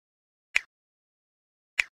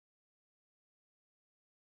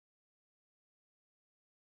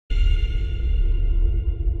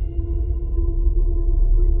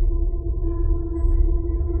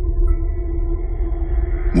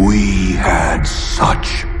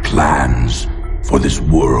such plans for this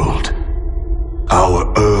world.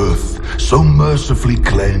 Our Earth, so mercifully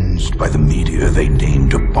cleansed by the meteor they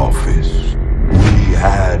named Apophis. We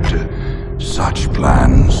had such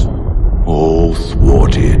plans, all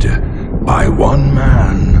thwarted by one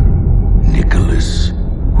man, Nicholas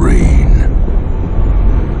Rain.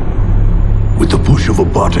 With the push of a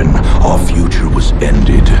button, our future was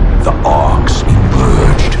ended. The arcs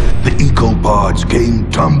emerged. The ecopods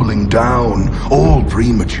came tumbling down, all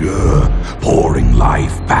premature, pouring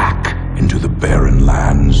life back into the barren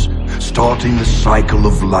lands, starting the cycle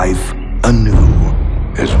of life anew,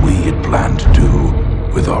 as we had planned to do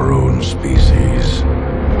with our own species.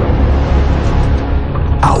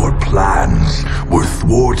 Our plans were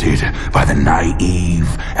thwarted by the naive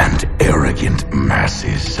and arrogant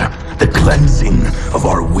masses. The cleansing of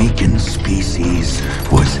our weakened species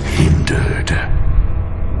was hindered.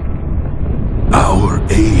 Our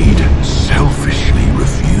aid selfishly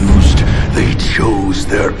refused. They chose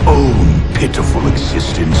their own pitiful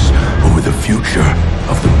existence over the future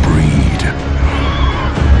of the breed.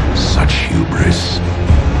 Such hubris.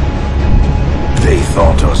 They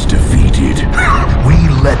thought us defeated. We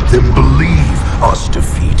let them believe us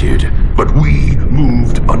defeated. But we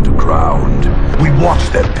moved underground. We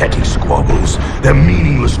watched their petty squabbles, their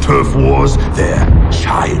meaningless turf wars, their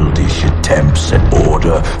childish attempts at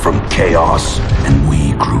order from chaos, and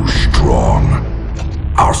we grew strong.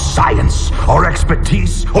 Our science, our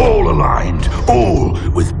expertise, all aligned, all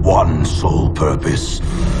with one sole purpose: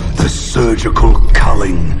 the surgical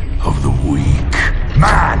culling of the weak.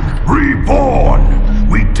 Man reborn!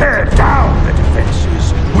 We tear down their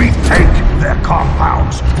defenses. We take their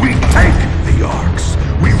compounds. We take the arcs.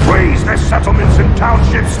 We raise their settlements and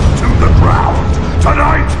townships to the ground.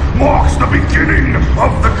 Tonight marks the beginning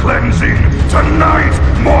of the cleansing. Tonight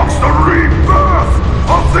marks the rebirth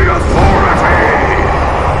of the authority!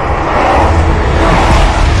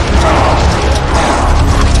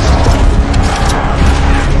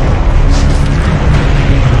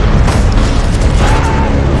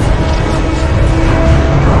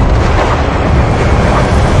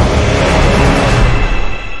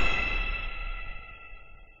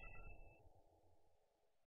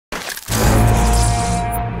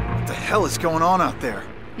 What the hell is going on out there?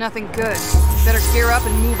 Nothing good. Better gear up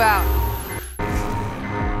and move out.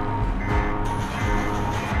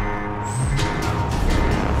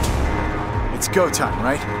 It's go time,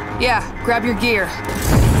 right? Yeah, grab your gear.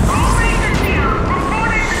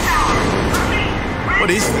 What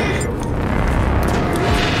is that?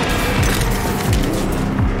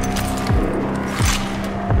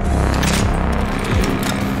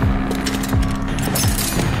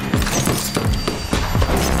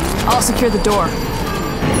 I'll secure the door.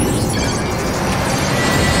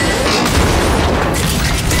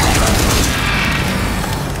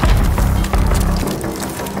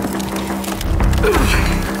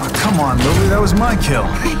 Oh, come on, Lily, that was my kill.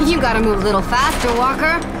 You gotta move a little faster,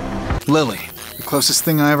 Walker. Lily, the closest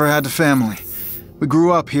thing I ever had to family. We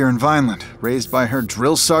grew up here in Vineland, raised by her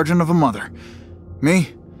drill sergeant of a mother.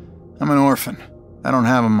 Me? I'm an orphan. I don't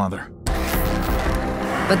have a mother.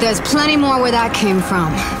 But there's plenty more where that came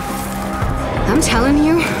from. I'm telling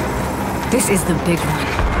you, this is the big one.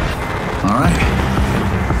 All right.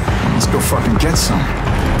 Let's go fucking get some.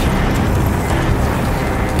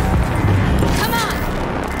 Come on!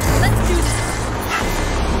 Let's do this!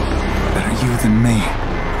 Better you than me.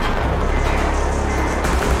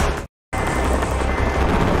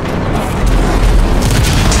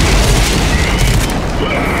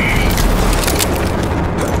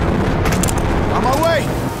 On my way!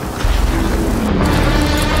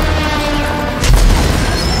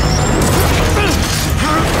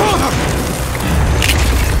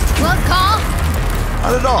 Close call?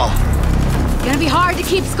 Not at all. Gonna be hard to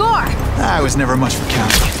keep score. I was never much for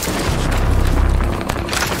counting.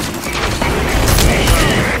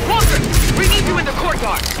 Walker! We need you in the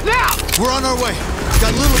courtyard! Now! We're on our way.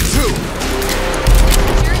 Got little too.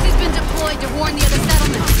 Jersey's been deployed to warn the other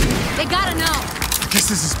settlements. They gotta know. Guess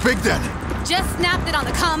this is big then. Just snapped it on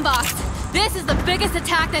the comm box. This is the biggest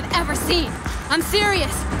attack they've ever seen. I'm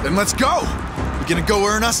serious. Then let's go. We're gonna go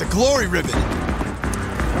earn us a glory ribbon.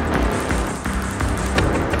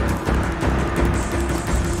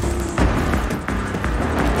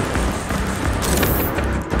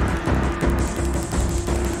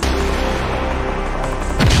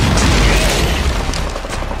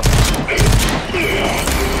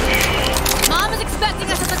 Mom is expecting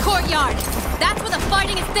us at the courtyard. That's where the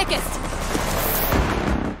fighting is thickest.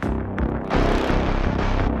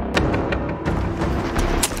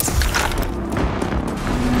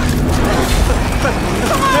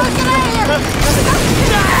 Come on, let's get out of here!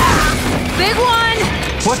 Big one!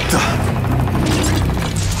 What the?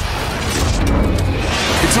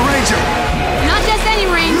 It's a ranger! Not just any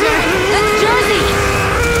ranger. That's Jersey!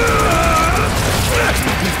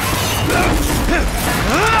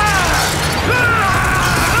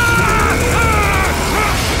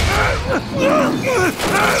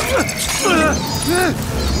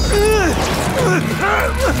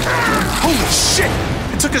 Holy shit!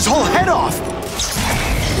 It took his whole head off!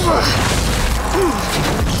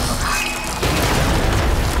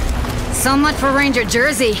 So much for Ranger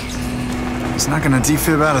Jersey. He's not gonna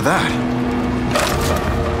defib out of that.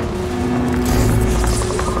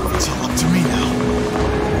 It's all up to me now.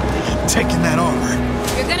 Taking that armor.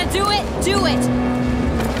 You're gonna do it? Do it!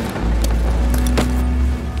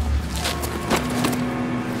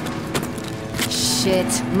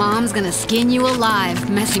 Shit, Mom's gonna skin you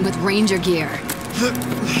alive messing with Ranger gear.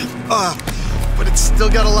 But it's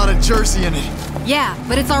still got a lot of Jersey in it. Yeah,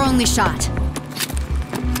 but it's our only shot.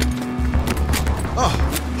 Oh,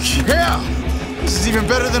 yeah! This is even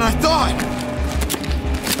better than I thought!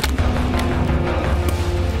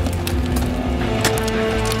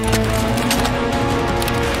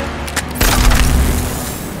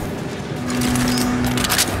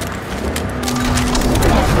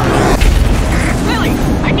 Lily,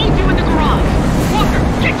 I need you in the garage. Walker,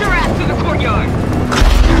 get your ass to the courtyard.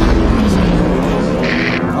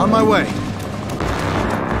 On my way.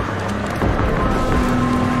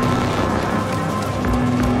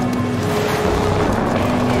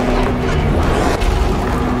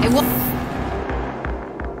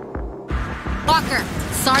 Walker,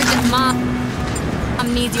 Sergeant Mom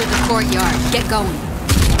needs you at the courtyard. Get going.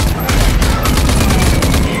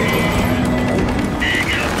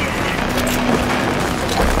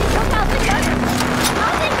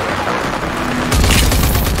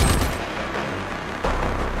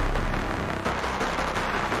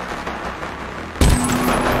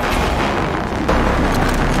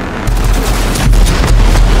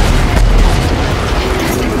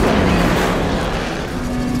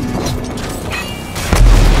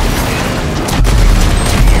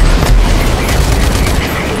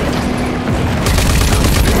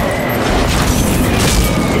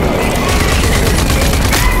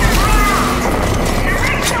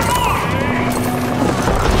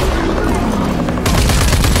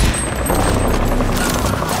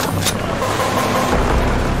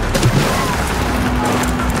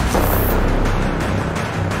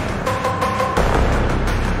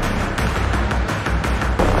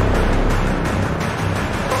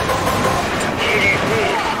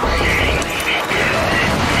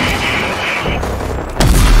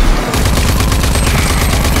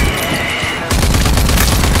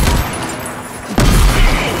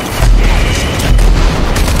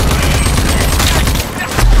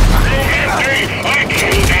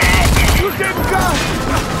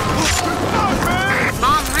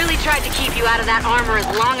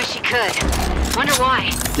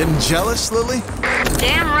 Getting jealous, Lily?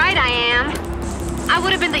 Damn right I am. I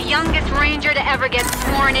would have been the youngest ranger to ever get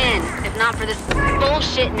sworn in, if not for this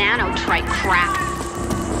bullshit nanotrite crap.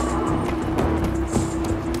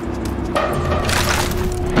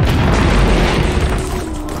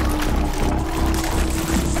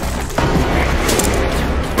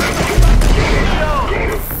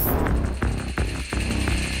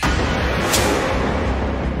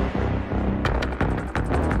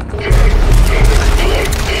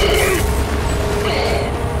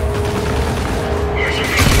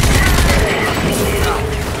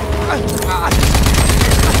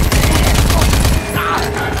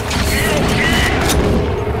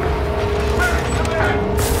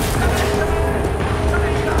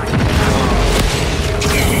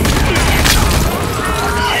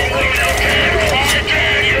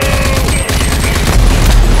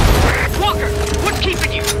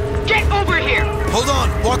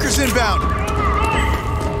 Walker's inbound.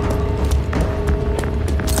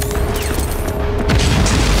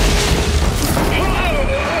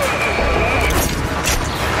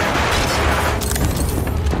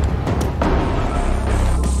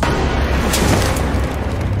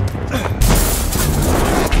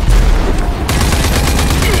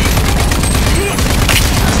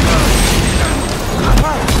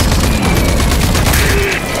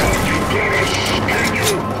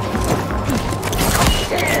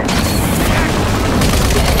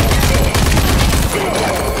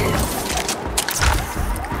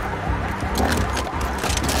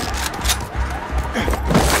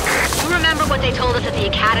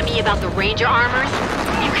 About the Ranger armors?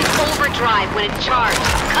 You can overdrive when it's charged.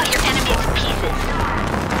 Cut your enemy to pieces.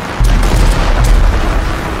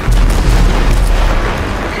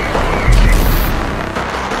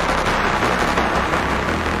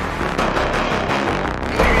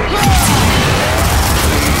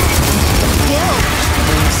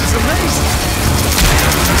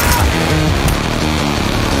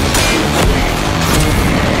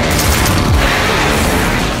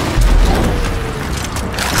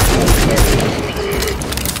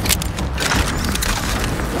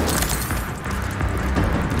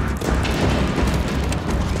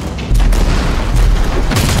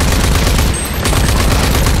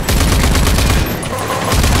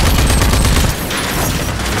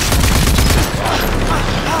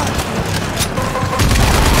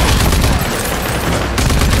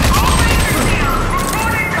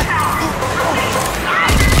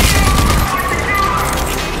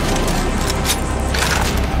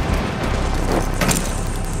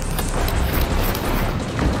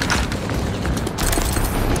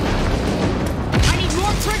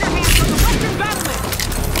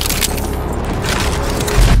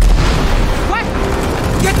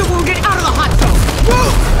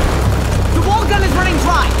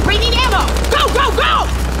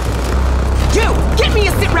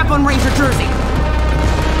 Ranger jersey.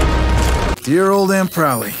 Dear old Aunt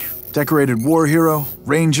Prowley. Decorated war hero,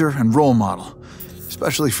 ranger, and role model.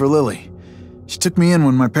 Especially for Lily. She took me in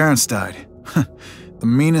when my parents died. The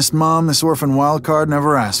meanest mom this orphan wildcard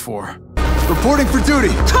never asked for. Reporting for duty!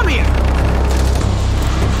 Come here!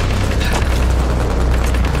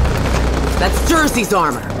 That's Jersey's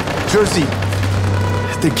armor. Jersey.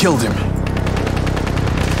 They killed him.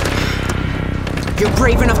 You're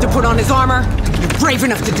brave enough to put on his armor? You're brave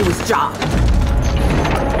enough to do his job.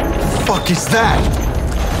 Fuck is that?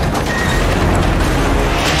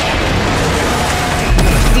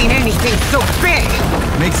 Never seen anything so big!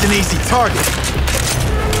 Makes an easy target.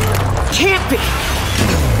 Can't be!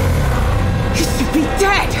 He should be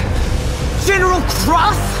dead! General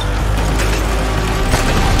Cross?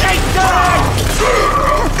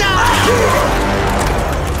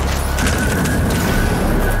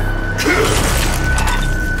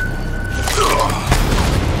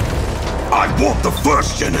 I want the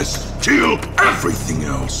first genus. Kill everything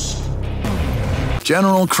else.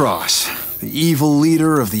 General Cross, the evil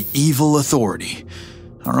leader of the evil authority.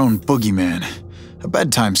 Our own boogeyman. A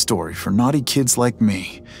bedtime story for naughty kids like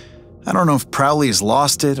me. I don't know if Prowley has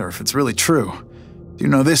lost it or if it's really true. Do you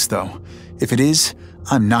know this, though? If it is,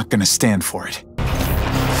 I'm not gonna stand for it.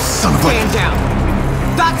 Son of a... Stand down!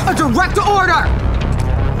 That's a direct order!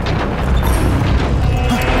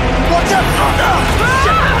 Watch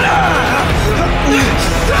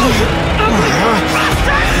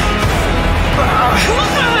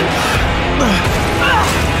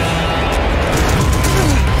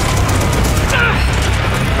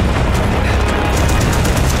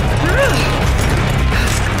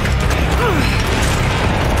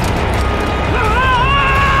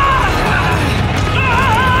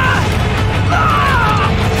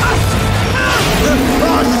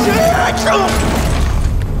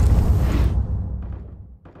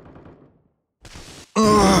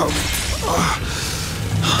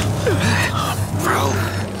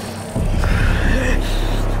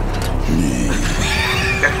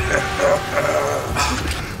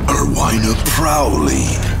Prowley,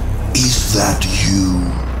 is that you?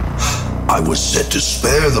 I was set to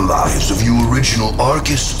spare the lives of you original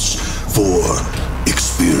Archists for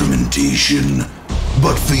experimentation.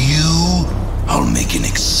 But for you, I'll make an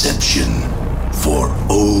exception for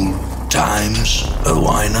old times,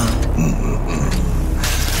 Alwina.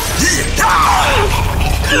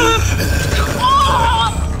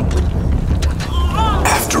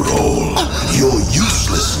 After all, your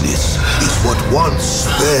uselessness is what once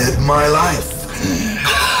spared my life.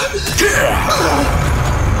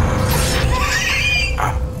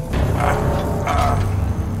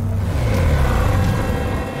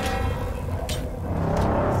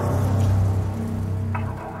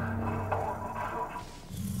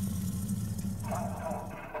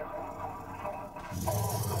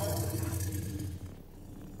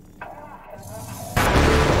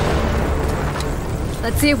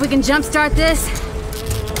 Let's see if we can jumpstart this.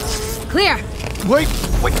 Clear. Wait,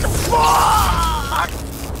 the fuck!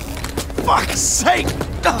 Fuck's sake!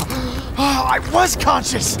 I was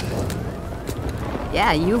conscious!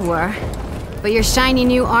 Yeah, you were. But your shiny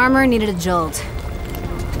new armor needed a jolt.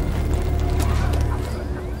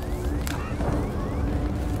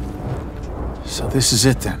 So this is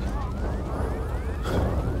it then?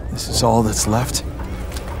 This is all that's left?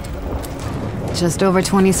 Just over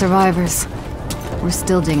 20 survivors. We're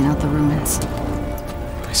still digging out the ruins.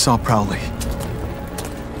 I saw Prowley.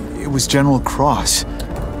 It was General Cross.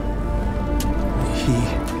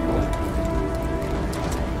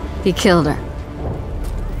 He killed her.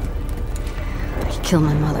 He killed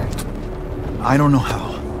my mother. I don't know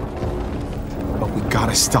how. But we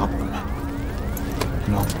gotta stop them.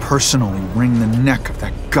 And I'll personally wring the neck of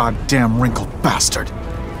that goddamn wrinkled bastard.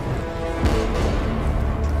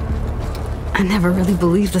 I never really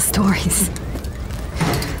believed the stories.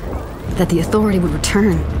 That the authority would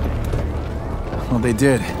return. Well, they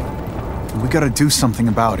did. And we gotta do something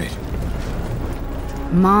about it.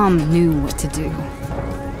 Mom knew what to do.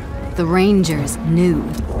 The Rangers knew.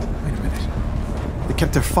 Wait a minute. They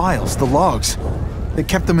kept their files, the logs. They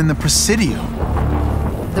kept them in the Presidio.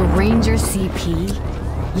 The Ranger CP?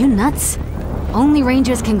 You nuts? Only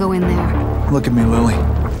Rangers can go in there. Look at me, Lily.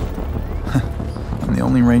 I'm the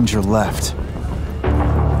only Ranger left.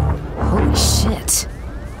 Holy shit.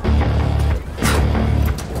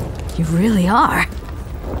 You really are.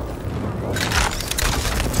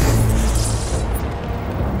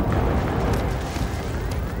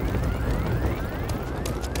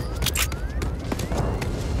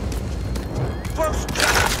 First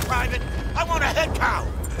class, Private. I want a head count.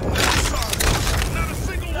 Sorry, not a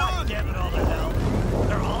single one. Damn it all to hell.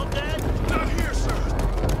 They're all dead.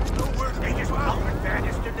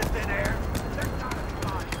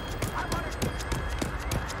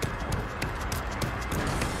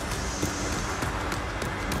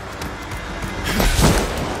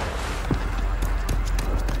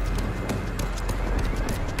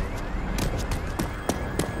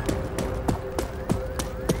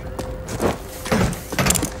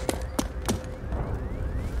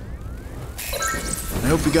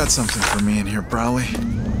 Hope you got something for me in here, Prowley.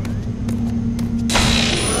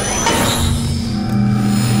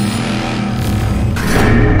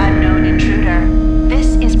 Unknown intruder. This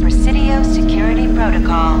is Presidio Security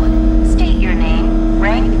Protocol. State your name,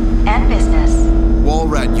 rank, and business. Wall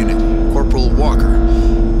Rat Unit, Corporal Walker.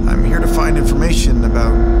 I'm here to find information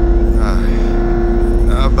about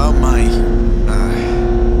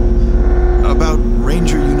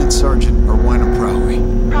Ranger Unit Sergeant Erwina Prowley.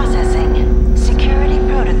 Processing. Security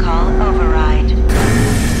Protocol override.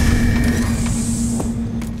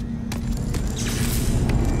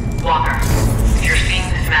 Walker, if you're seeing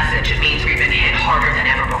this message, it means we've been hit harder than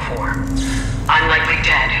ever before. I'm likely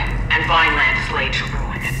dead, and Vineland is laid to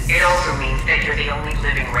ruin. It also means that you're the only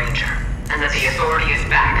living Ranger, and that the Authority is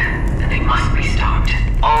back, and they must be stopped.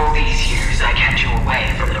 All these years, I kept you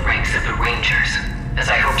away from the ranks of the Rangers, as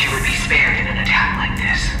I hoped you would be spared in an attack like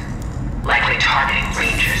this. Likely targeting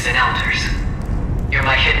Rangers and Elders. You're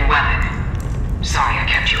my hidden weapon. Sorry I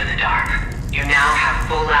kept you in the dark. You now have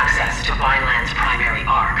full access to Vineland's primary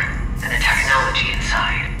arc, and the technology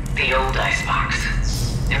inside. The old icebox.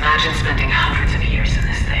 Imagine spending hundreds of years in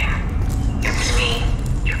this thing. It was me,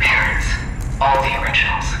 your parents, all the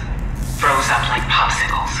originals. Froze up like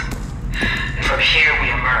popsicles. And from here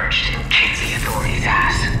we emerged and kicked the Authority's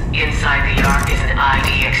ass. Inside the Ark is an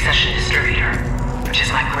ID accession distributor, which is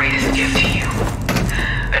my greatest gift to you.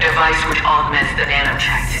 A device which augments the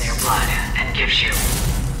nanotracts in your blood and gives you,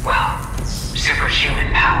 well,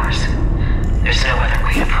 superhuman powers. There's no other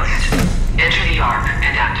way to put it. Enter the Ark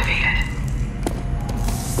and activate it.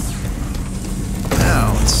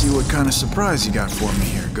 Now, let's see what kind of surprise you got for me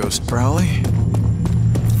here, Ghost Prowley.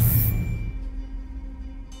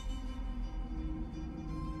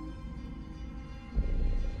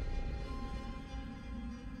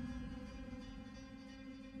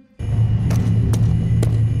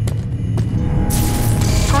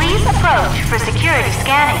 Approach for security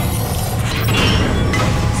scanning.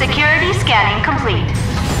 Security scanning complete.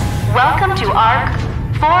 Welcome to ARC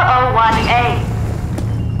 401A.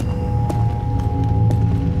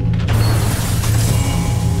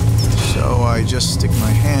 So I just stick my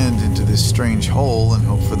hand into this strange hole and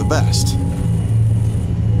hope for the best.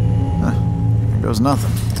 Huh, there goes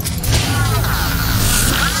nothing.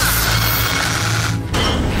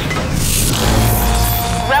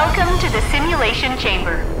 Welcome to the simulation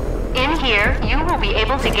chamber. In here, you will be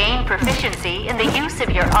able to gain proficiency in the use of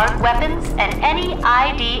your ARC weapons and any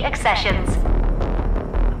ID accessions.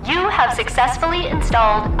 You have successfully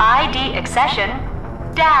installed ID accession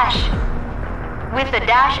Dash. With the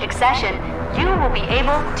Dash accession, you will be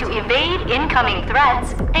able to evade incoming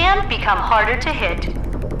threats and become harder to hit.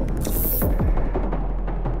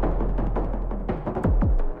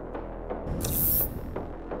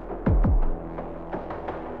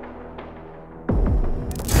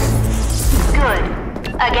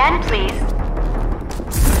 Again, please.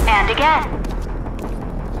 And again.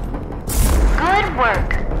 Good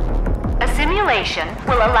work. A simulation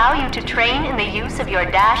will allow you to train in the use of your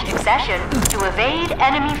Dash accession to evade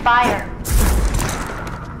enemy fire.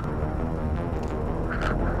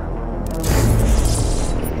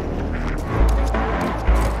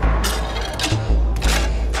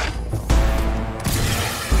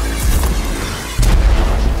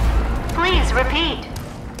 Please repeat.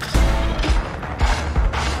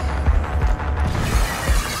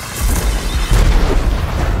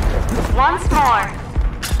 Once more.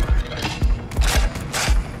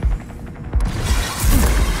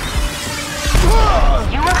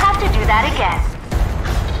 You will have to do that again.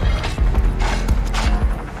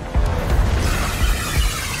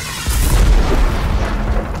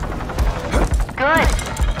 Good.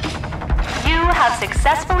 You have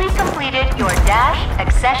successfully completed your Dash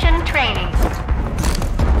accession training.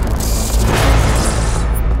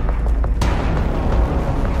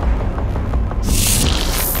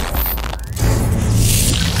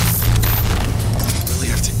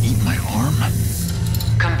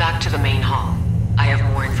 Come back to the main hall. I have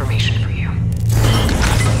more information for you.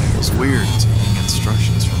 It's weird taking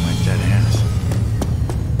instructions from my dead aunt.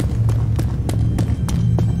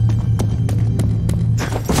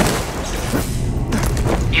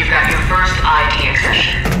 You've got your first ID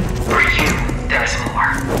accession. For you, there's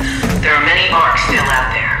more. There are many ARCs still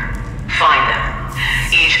out there. Find them.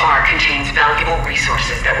 Each ARC contains valuable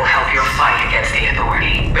resources that will help your fight against the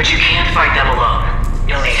Authority. But you can't fight them alone.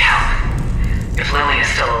 You'll need help. If Lily is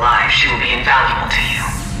still alive, she will be invaluable to you.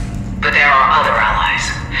 But there are other allies.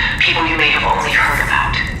 People you may have only heard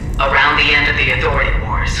about. Around the end of the Authority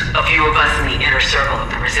Wars, a few of us in the inner circle of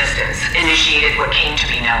the Resistance initiated what came to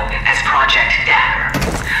be known as Project Dagger.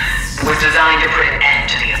 It was designed to put an end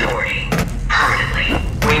to the Authority. Permanently.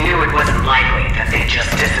 We knew it wasn't likely that they'd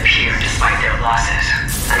just disappear despite their losses.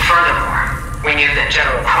 And furthermore, we knew that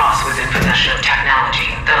General Cross was in possession of technology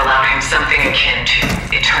that allowed him something akin to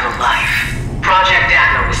eternal life. Project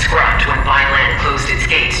Dagger was scrubbed when Vineland closed its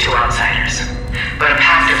gates to outsiders. But a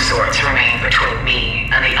pact of sorts remained between me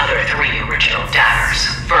and the other 3 original Daggers.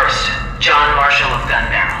 First, John Marshall of Gun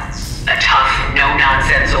Barrel, a tough,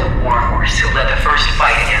 no-nonsense old warhorse who led the first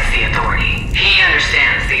fight against the Authority. He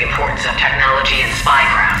understands the importance of technology and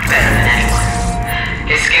spycraft better than anyone.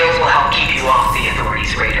 His skills will help keep you off the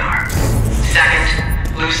Authority's radar. Second,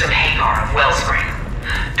 Lucem Hagar of Wellspring,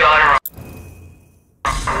 daughter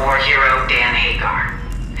of war hero Dan Hagar.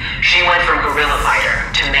 She went from guerrilla fighter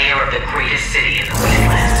to mayor of the greatest city in the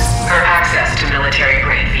wasteland. Her access to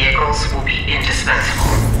military-grade vehicles will be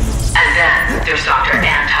indispensable. And then there's Dr.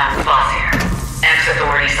 Anton Kvasir,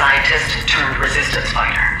 ex-Authority scientist turned resistance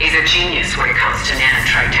fighter. He's a genius when it comes to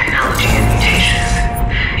nanotrite technology and mutations.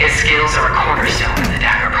 His skills are a cornerstone of the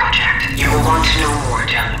Dagger Project. You will want to know more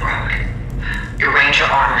down the road. Your Ranger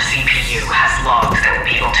Armor CPU has logs that will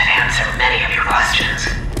be able to answer many of your questions.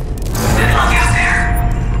 Good luck out there,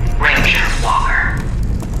 Ranger Walker.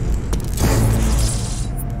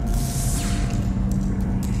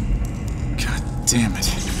 God damn it.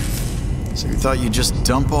 So you thought you'd just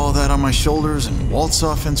dump all that on my shoulders and waltz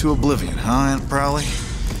off into oblivion, huh, Aunt Prowley?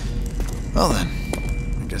 Well then,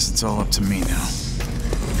 I guess it's all up to me now.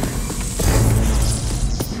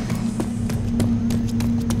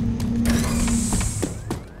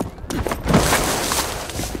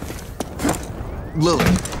 Lily,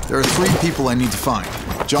 there are 3 people I need to find.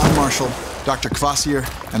 John Marshall, Dr. Kvasir,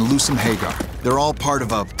 and Lucem Hagar. They're all part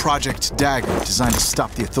of a Project Dagger designed to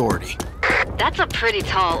stop the Authority. That's a pretty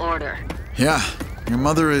tall order. Yeah, your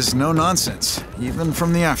mother is no nonsense, even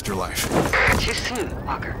from the afterlife. Too soon,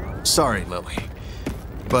 Walker. Sorry, Lily.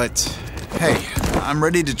 But, hey, I'm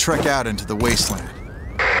ready to trek out into the wasteland.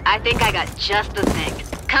 I think I got just the thing.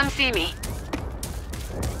 Come see me.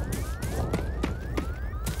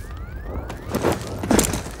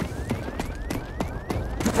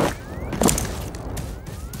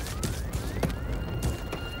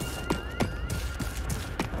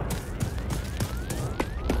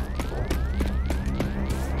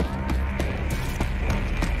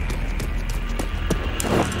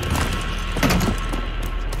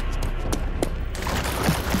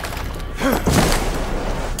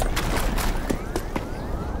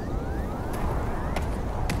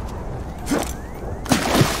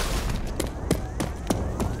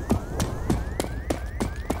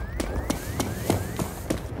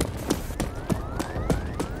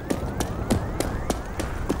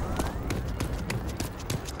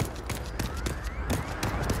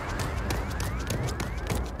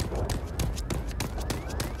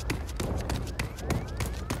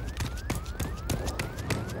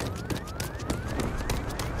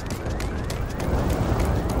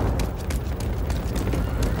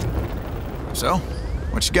 So,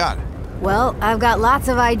 what you got? Well, I've got lots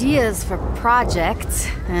of ideas for projects,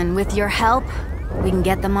 and with your help, we can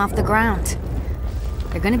get them off the ground.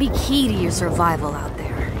 They're gonna be key to your survival out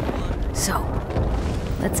there. So,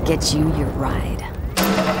 let's get you your ride.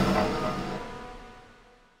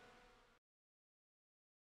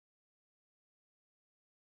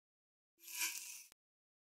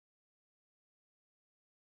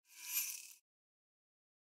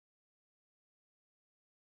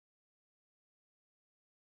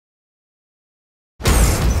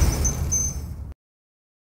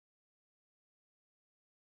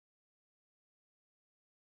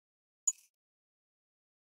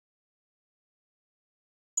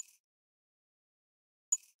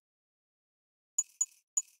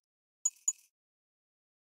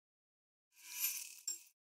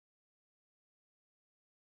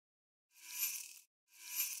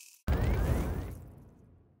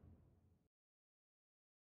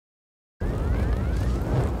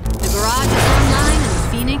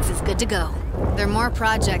 Is good to go. There are more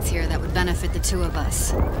projects here that would benefit the 2 of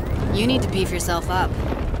us. You need to beef yourself up,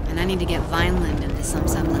 and I need to get Vineland into some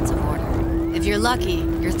semblance of order. If you're lucky,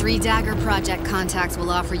 your 3 Dagger Project contacts will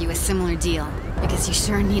offer you a similar deal, because you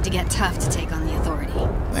sure need to get tough to take on the Authority.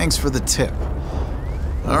 Thanks for the tip.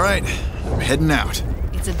 All right, I'm heading out.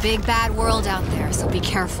 It's a big bad world out there, so be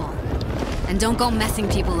careful. And don't go messing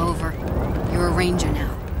people over. You're a Ranger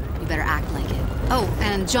now. You better act like it. Oh,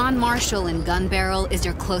 and John Marshall in Gun Barrel is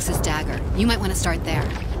your closest Dagger. You might want to start there.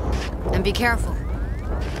 And be careful.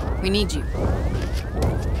 We need you.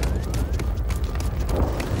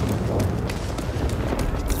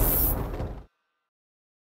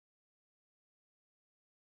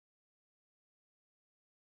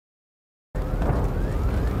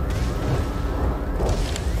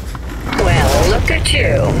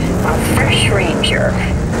 Marsh Ranger.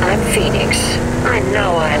 I'm Phoenix. I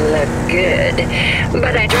know I look good,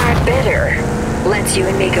 but I drive better. Let's you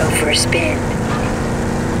and me go for a spin.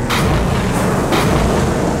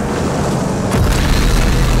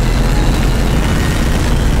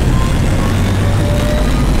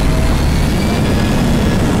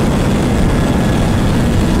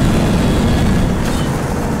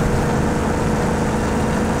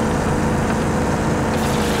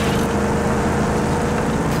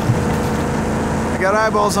 Got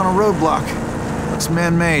eyeballs on a roadblock. Looks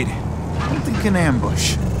man-made. Don't think an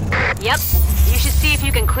ambush. Yep. You should see if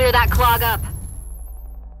you can clear that clog up.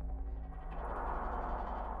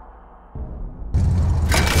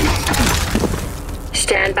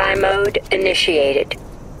 Standby mode initiated.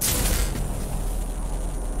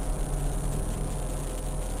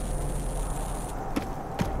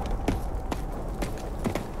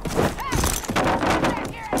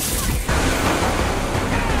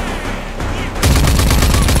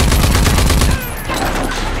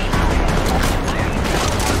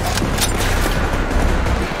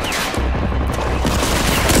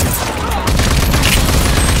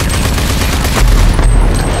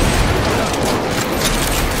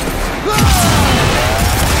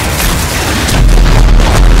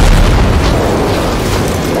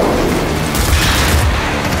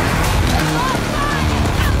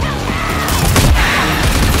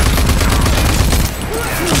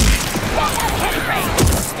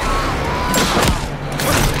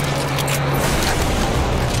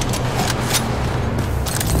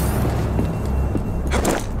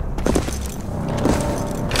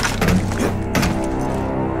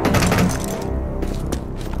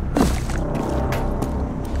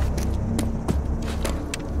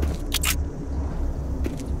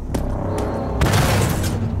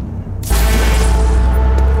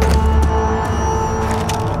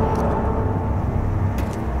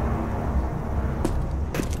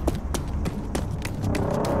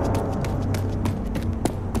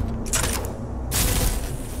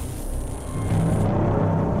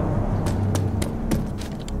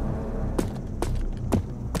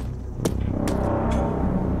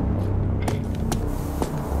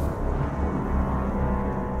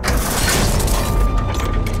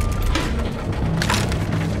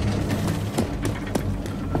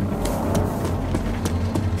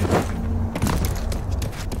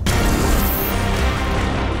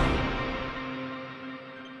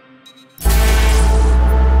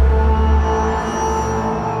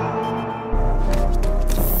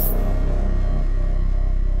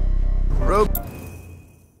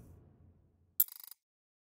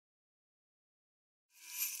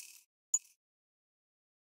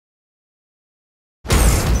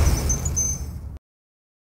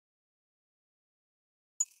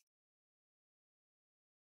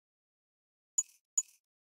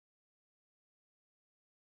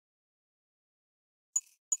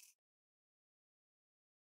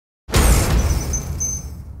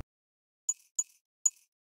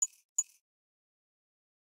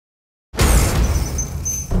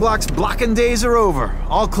 Block's blocking days are over.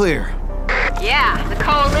 All clear. Yeah, the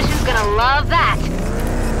Coalition's gonna love that.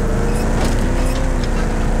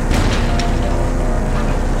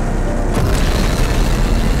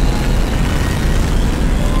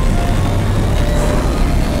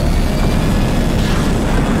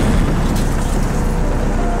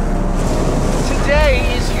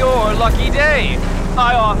 Today is your lucky day.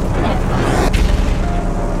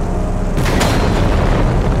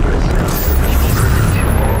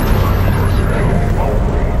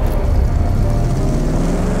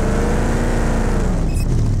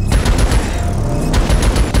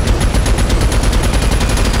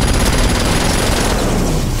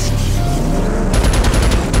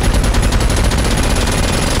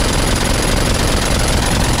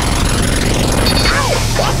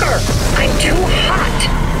 I'm too hot!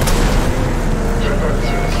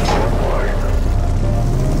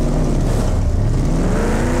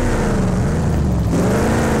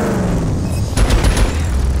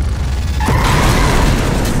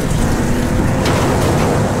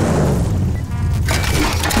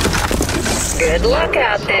 Good luck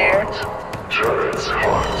out there. Turrets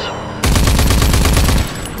hot.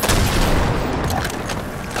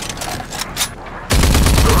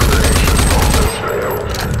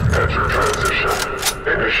 Enter transition.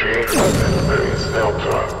 Initiate weapon base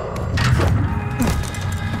Delta.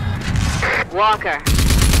 Walker,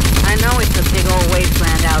 I know it's a big old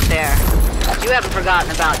wasteland out there, but you haven't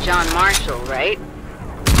forgotten about John Marshall, right?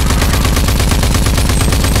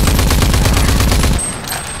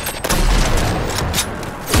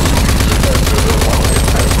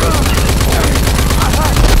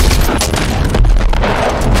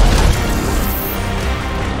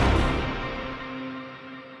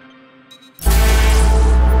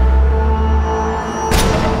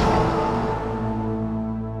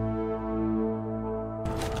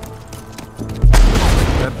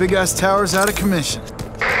 big-ass tower's out of commission.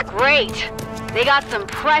 Great. They got some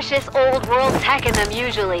precious old world tech in them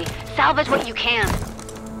usually. Salvage what you can.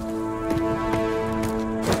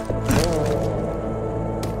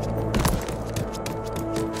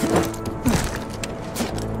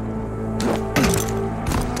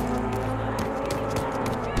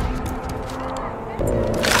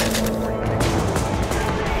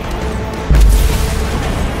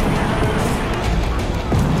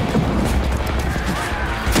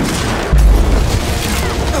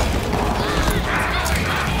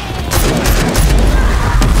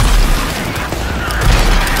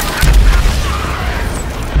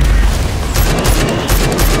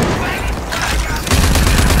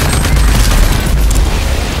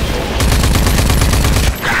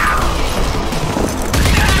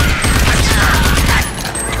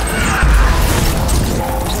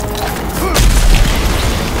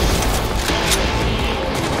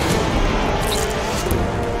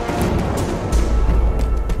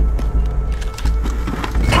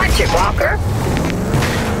 Walker?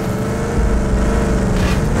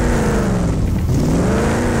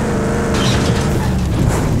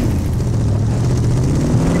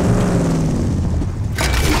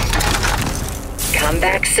 Come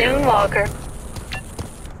back soon, Walker.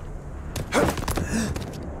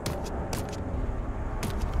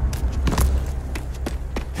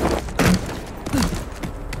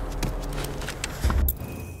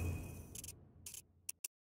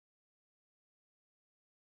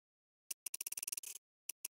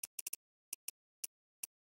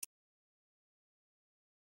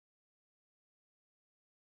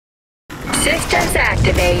 Systems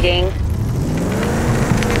activating.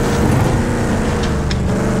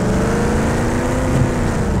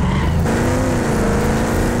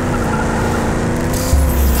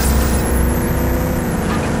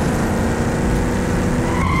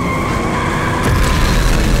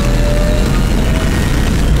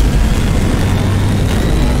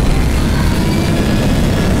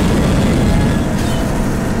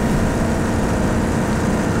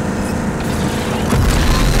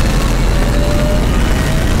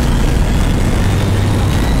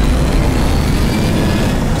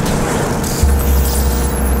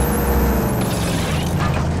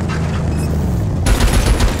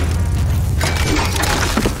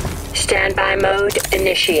 Standby mode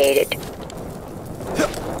initiated.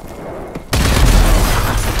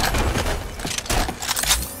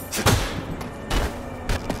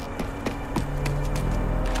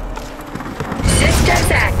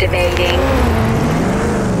 Systems activating.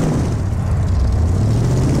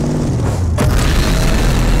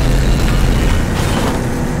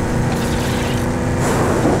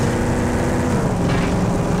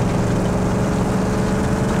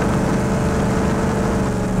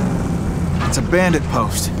 It's a bandit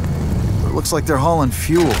post. It looks like they're hauling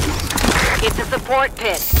fuel. It's a support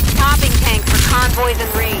pit. Topping tank for convoys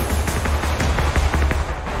and raids.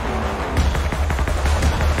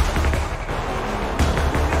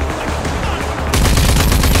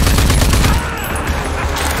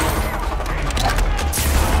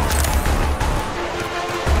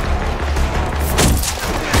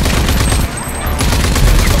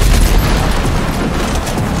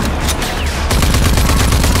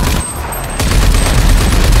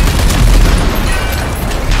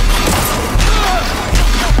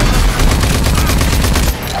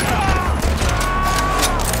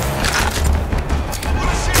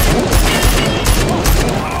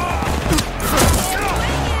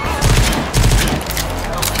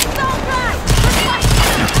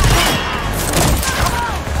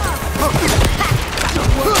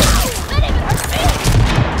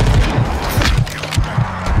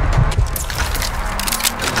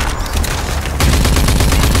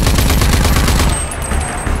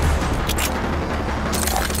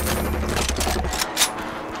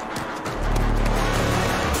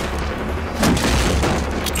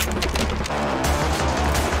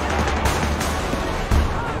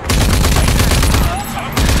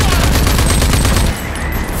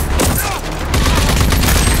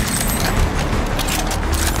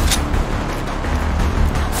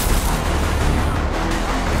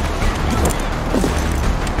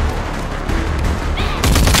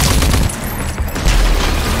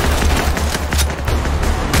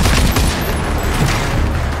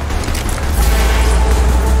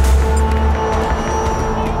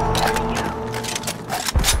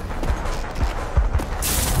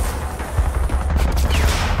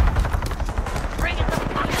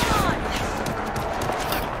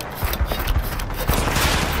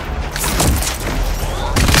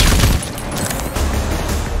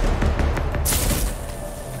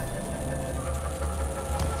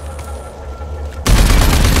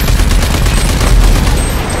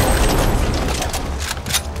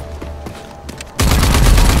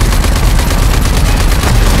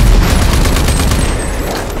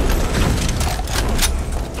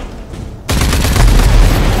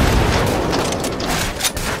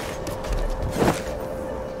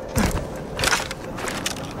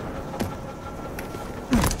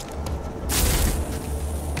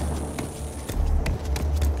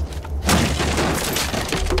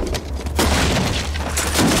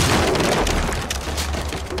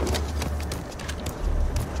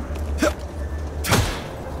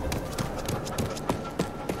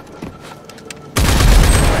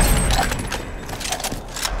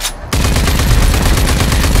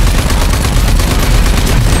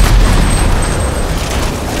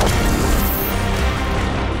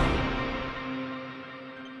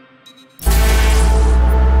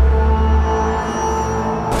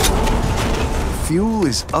 fuel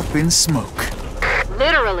is up in smoke.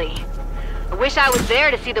 Literally. I wish I was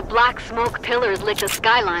there to see the black smoke pillars lick the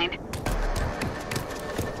skyline.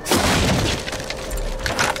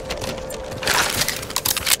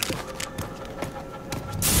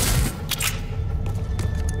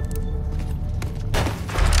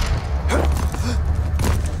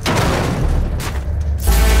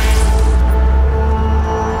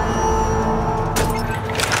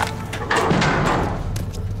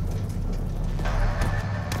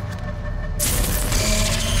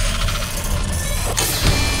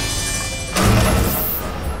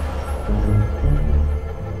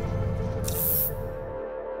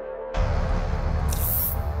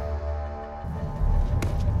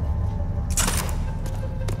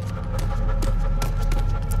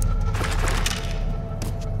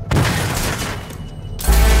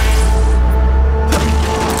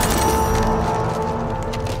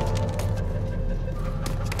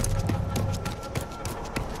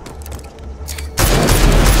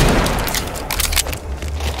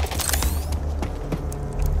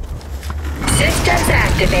 Systems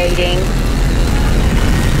activating.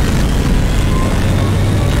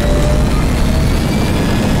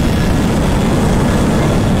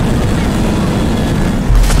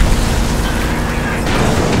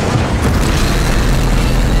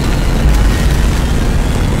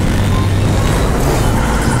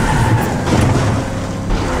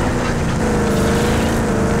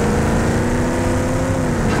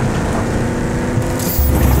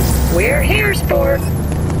 We're here, sport.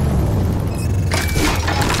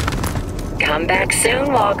 Come back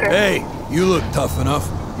soon, Walker. Hey, you look tough enough.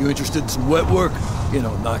 You interested in some wet work? You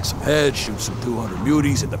know, knock some heads, shoot some 200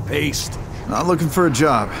 muties in the paste. Not looking for a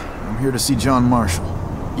job. I'm here to see John Marshall.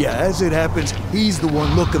 Yeah, as it happens, he's the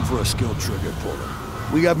one looking for a skilled trigger puller.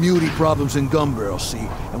 We got muty problems in gun barrels, see?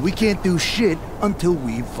 And we can't do shit until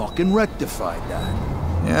we've fucking rectified that.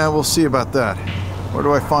 Yeah, we'll see about that. Where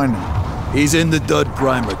do I find him? He's in the Dud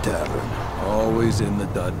Primer Tavern. Always in the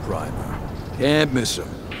Dud Primer. Can't miss him.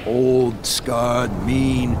 Old, scarred,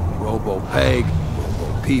 mean, robo-peg,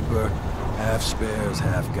 robo-peeper, half spares,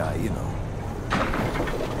 half guy, you know.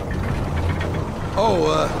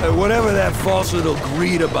 Oh, whatever that false little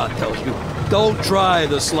greed about tells you, don't try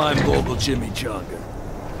the slime global chimichanga.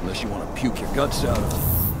 Unless you want to puke your guts out of it.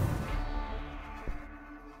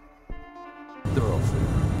 Thoroughfare.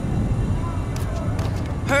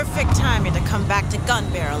 Perfect timing to come back to Gun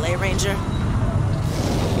Barrel, eh, Ranger?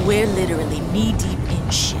 We're literally knee-deep in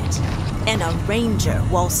shit. And a Ranger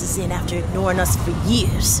waltzes in after ignoring us for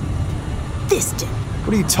years. This dip.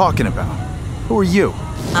 What are you talking about? Who are you?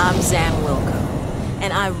 I'm Zam Wilco,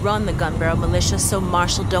 and I run the Gun Barrel Militia so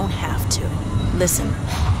Marshall don't have to. Listen,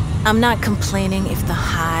 I'm not complaining if the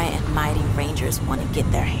high and mighty Rangers want to get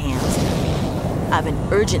their hands on me. I have an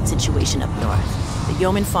urgent situation up north. The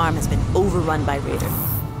Yeoman farm has been overrun by raiders.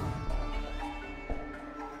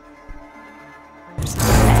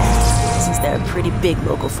 Since they're a pretty big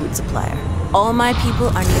local food supplier. All my people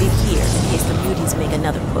are needed here in case the muties make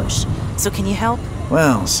another push. So can you help?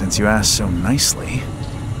 Well, since you asked so nicely.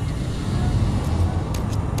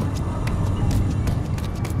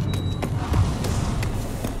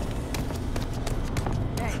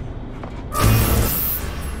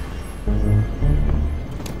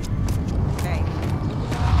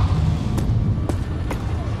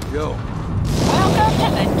 Yo. Welcome to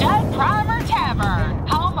the Dud Primer Tavern,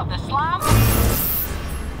 home of the slime.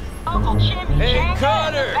 Uncle Chimmy Hey, Changa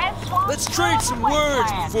Carter! and the Red Swamp Let's trade Swamp some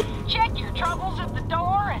Wasteland. words before... Check your troubles at the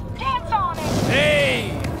door and dance on it.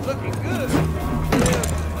 Hey! Looking good.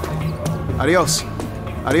 Adios.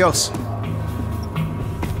 Adios.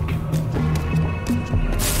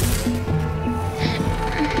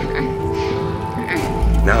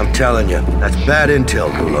 Now I'm telling you, that's bad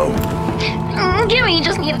intel, Gulo. Gimme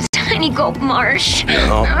just needs a tiny gulp, Marsh.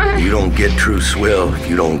 No, you don't get true swill if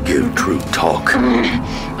you don't give true talk.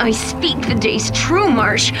 I speak the day's true,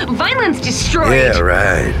 Marsh. Violence destroyed. Yeah,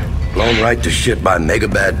 right. Blown right to shit by mega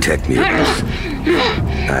bad tech mutants.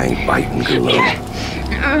 I ain't biting,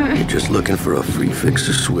 Gulo. You're just looking for a free fix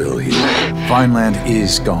of swill here. Vineland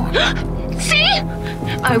is gone. See?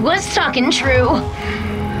 I was talking true.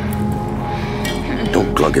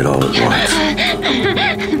 Don't glug it all at once.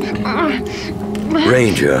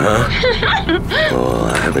 Ranger, huh?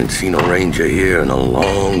 Oh, I haven't seen a ranger here in a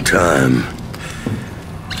long time.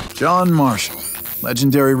 John Marshall,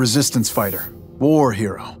 legendary resistance fighter, war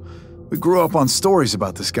hero. We grew up on stories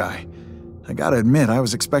about this guy. I gotta admit, I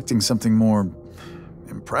was expecting something more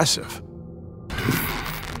impressive.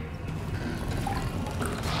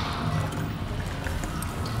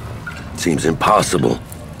 Seems impossible.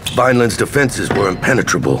 Vineland's defenses were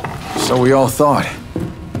impenetrable. So we all thought.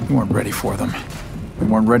 We weren't ready for them. We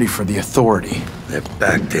weren't ready for the Authority. They're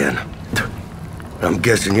back then. I'm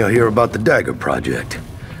guessing you'll hear about the Dagger Project.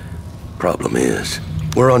 Problem is,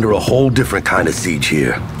 we're under a whole different kind of siege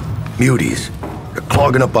here. Muties. They're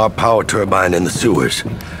clogging up our power turbine in the sewers.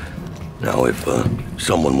 Now, if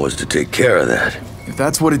someone was to take care of that... If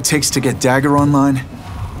that's what it takes to get Dagger online,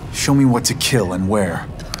 show me what to kill and where.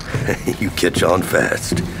 You catch on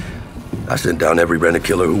fast. I sent down every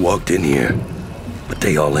rent-a-killer who walked in here, but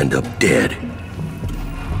they all end up dead.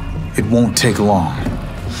 It won't take long.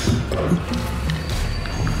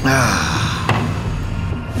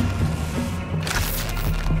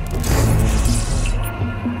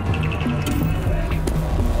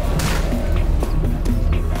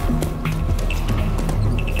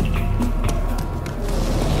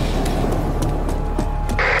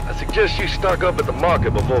 I suggest you stock up at the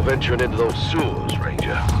market before venturing into those sewers,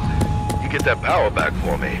 Ranger. You get that power back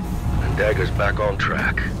for me, and Dagger's back on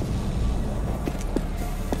track.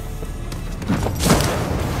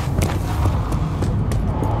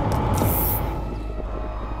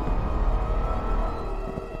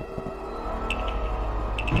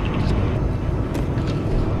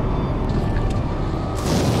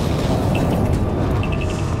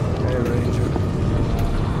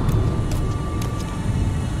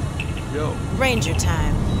 Ranger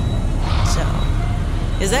time. So,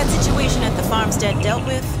 is that situation at the farmstead dealt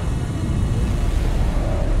with?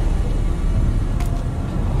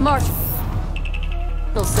 Marshal.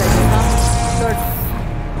 They'll say, huh? Third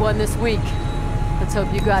one this week. Let's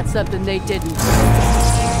hope you got something they didn't.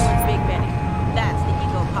 One's Big Benny. That's the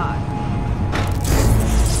ego pod.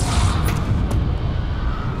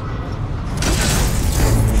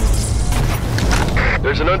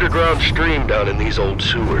 There's an underground stream down in these old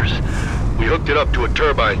sewers. We hooked it up to a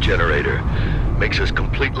turbine generator. Makes us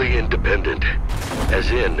completely independent. As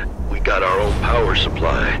in, we got our own power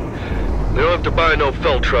supply. We don't have to buy no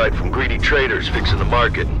feltrite from greedy traders fixing the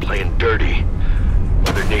market and playing dirty.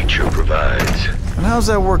 Mother Nature provides. And how's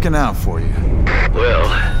that working out for you? Well,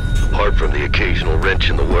 apart from the occasional wrench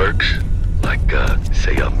in the works, like,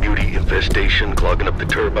 say a mutie infestation clogging up the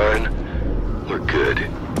turbine, we're good.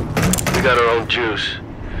 We got our own juice.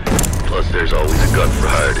 Plus, there's always a gun for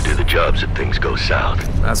hire to do the jobs if things go south.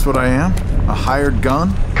 That's what I am? A hired gun?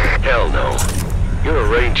 Hell no. You're a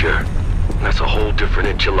ranger, and that's a whole different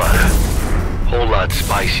enchilada. Whole lot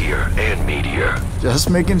spicier and meatier. Just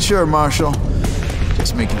making sure, Marshal.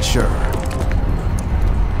 Just making sure.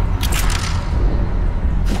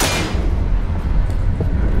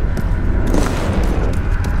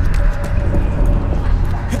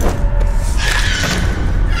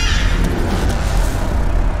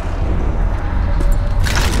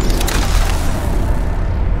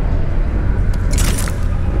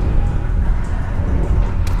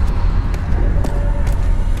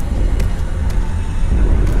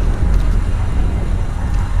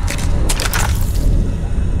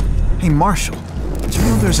 Hey, Marshal, did you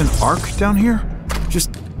know there's an Ark down here? Just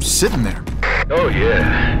sitting there. Oh,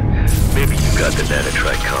 yeah. Maybe you got the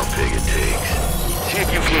nanotrite config it takes. See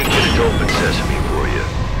if you can't get it to open sesame for you.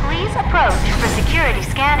 Please approach for security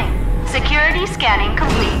scanning. Security scanning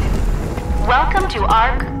complete. Welcome to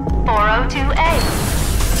ARC 402A.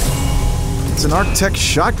 It's an Arc-Tech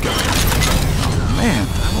shotgun. Oh, man,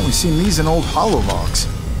 I've only seen these in old holologs.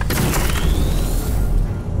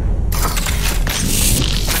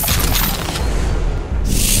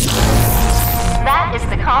 That is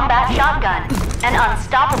the combat shotgun, an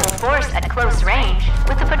unstoppable force at close range,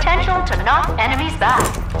 with the potential to knock enemies back.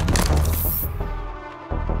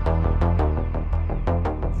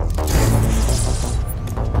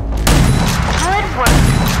 Good work.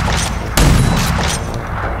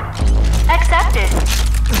 Accepted.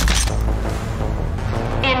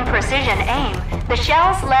 In precision aim, the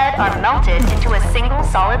shell's lead are melted into a single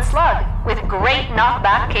solid slug, with great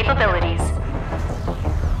knockback capabilities.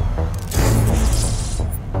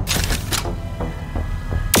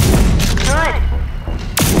 Good.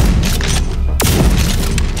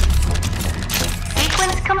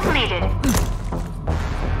 Sequence completed.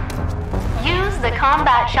 Use the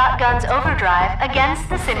combat shotgun's overdrive against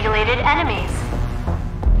the simulated enemies.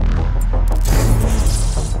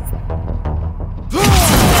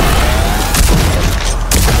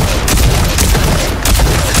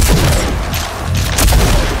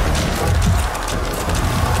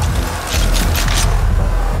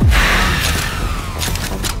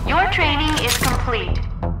 Your training is complete.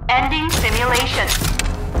 Ending simulation.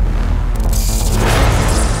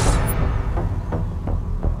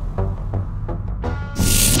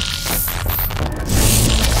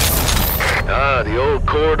 Ah, the old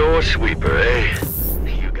corridor sweeper, eh?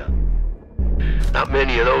 You got... Not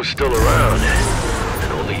many of those still around,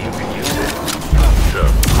 and only you can use it.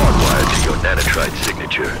 It's hardwired to your nanotrite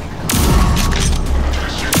signature.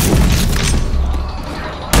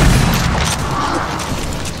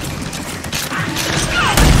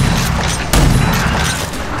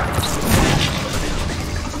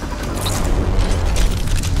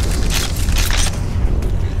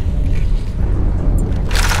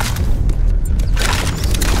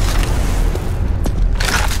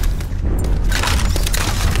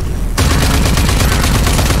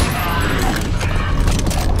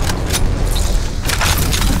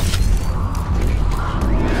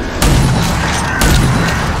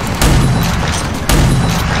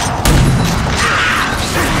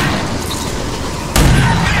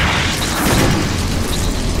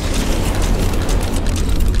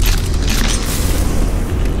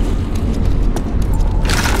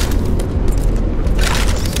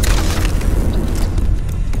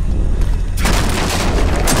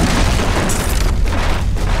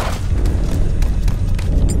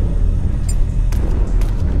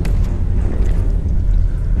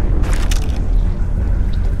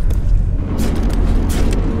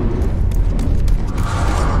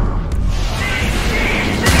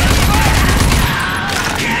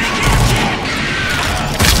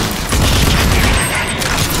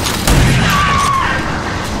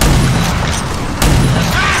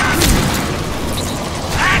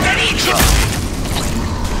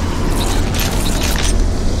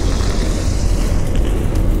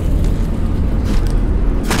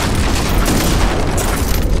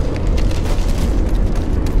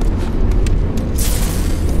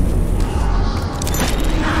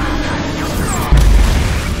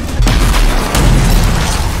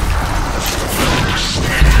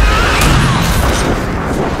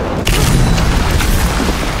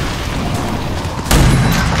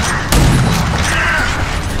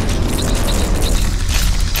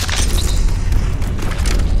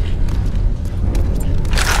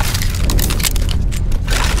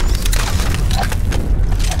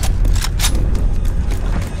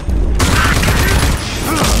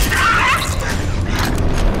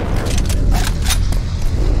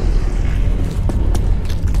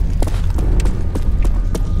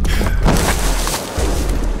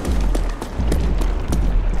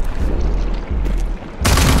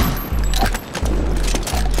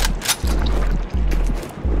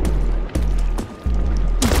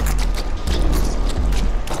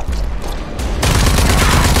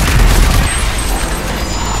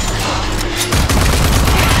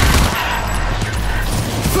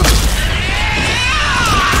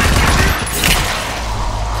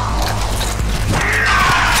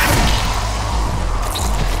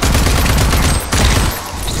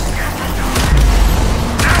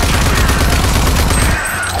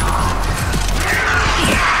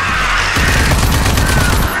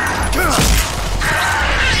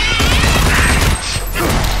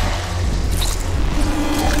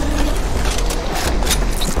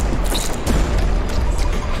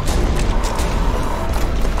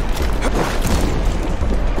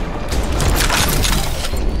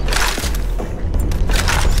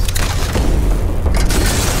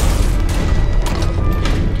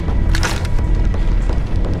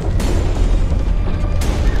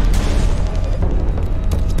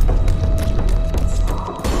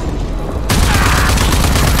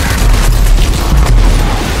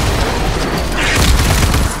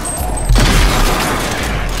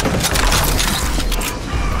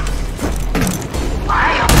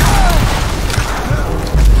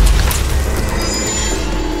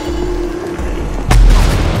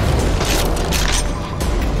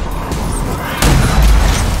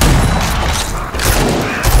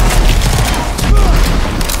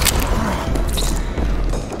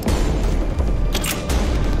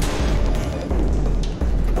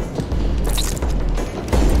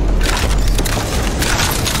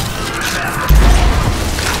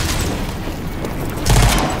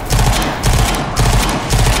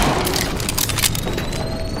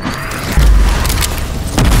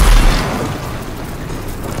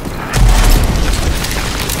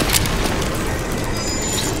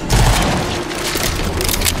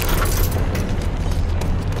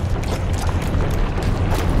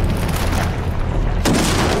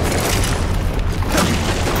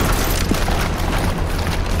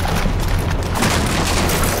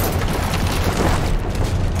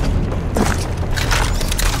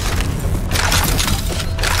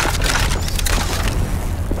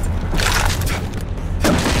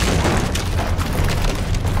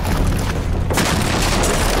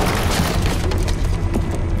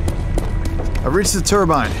 I reached the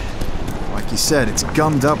turbine. Why Like you said, it's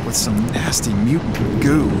gummed up with some nasty mutant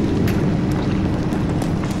goo.